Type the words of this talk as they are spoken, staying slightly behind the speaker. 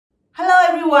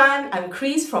everyone, I'm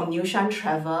Chris from Shan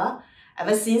Travel.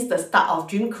 Ever since the start of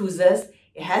Dream Cruises,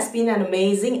 it has been an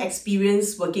amazing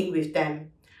experience working with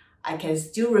them. I can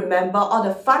still remember all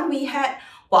the fun we had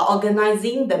while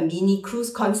organizing the mini cruise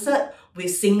concert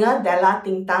with singer Della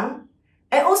Ting Tang,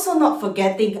 and also not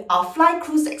forgetting our fly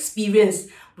cruise experience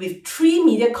with 3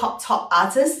 Mediacorp top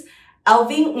artists,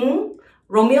 Alvin Ng,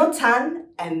 Romeo Tan,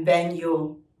 and Van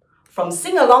Yo. From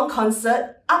sing-along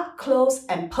concert, up close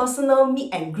and personal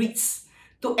meet and greets,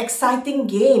 to exciting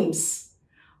games,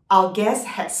 our guests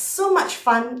had so much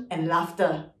fun and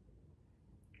laughter.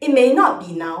 It may not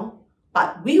be now,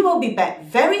 but we will be back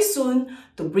very soon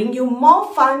to bring you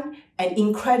more fun and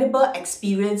incredible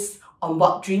experience on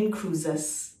board Dream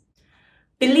Cruises.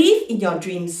 Believe in your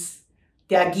dreams.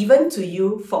 They are given to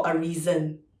you for a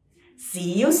reason.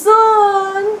 See you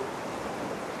soon!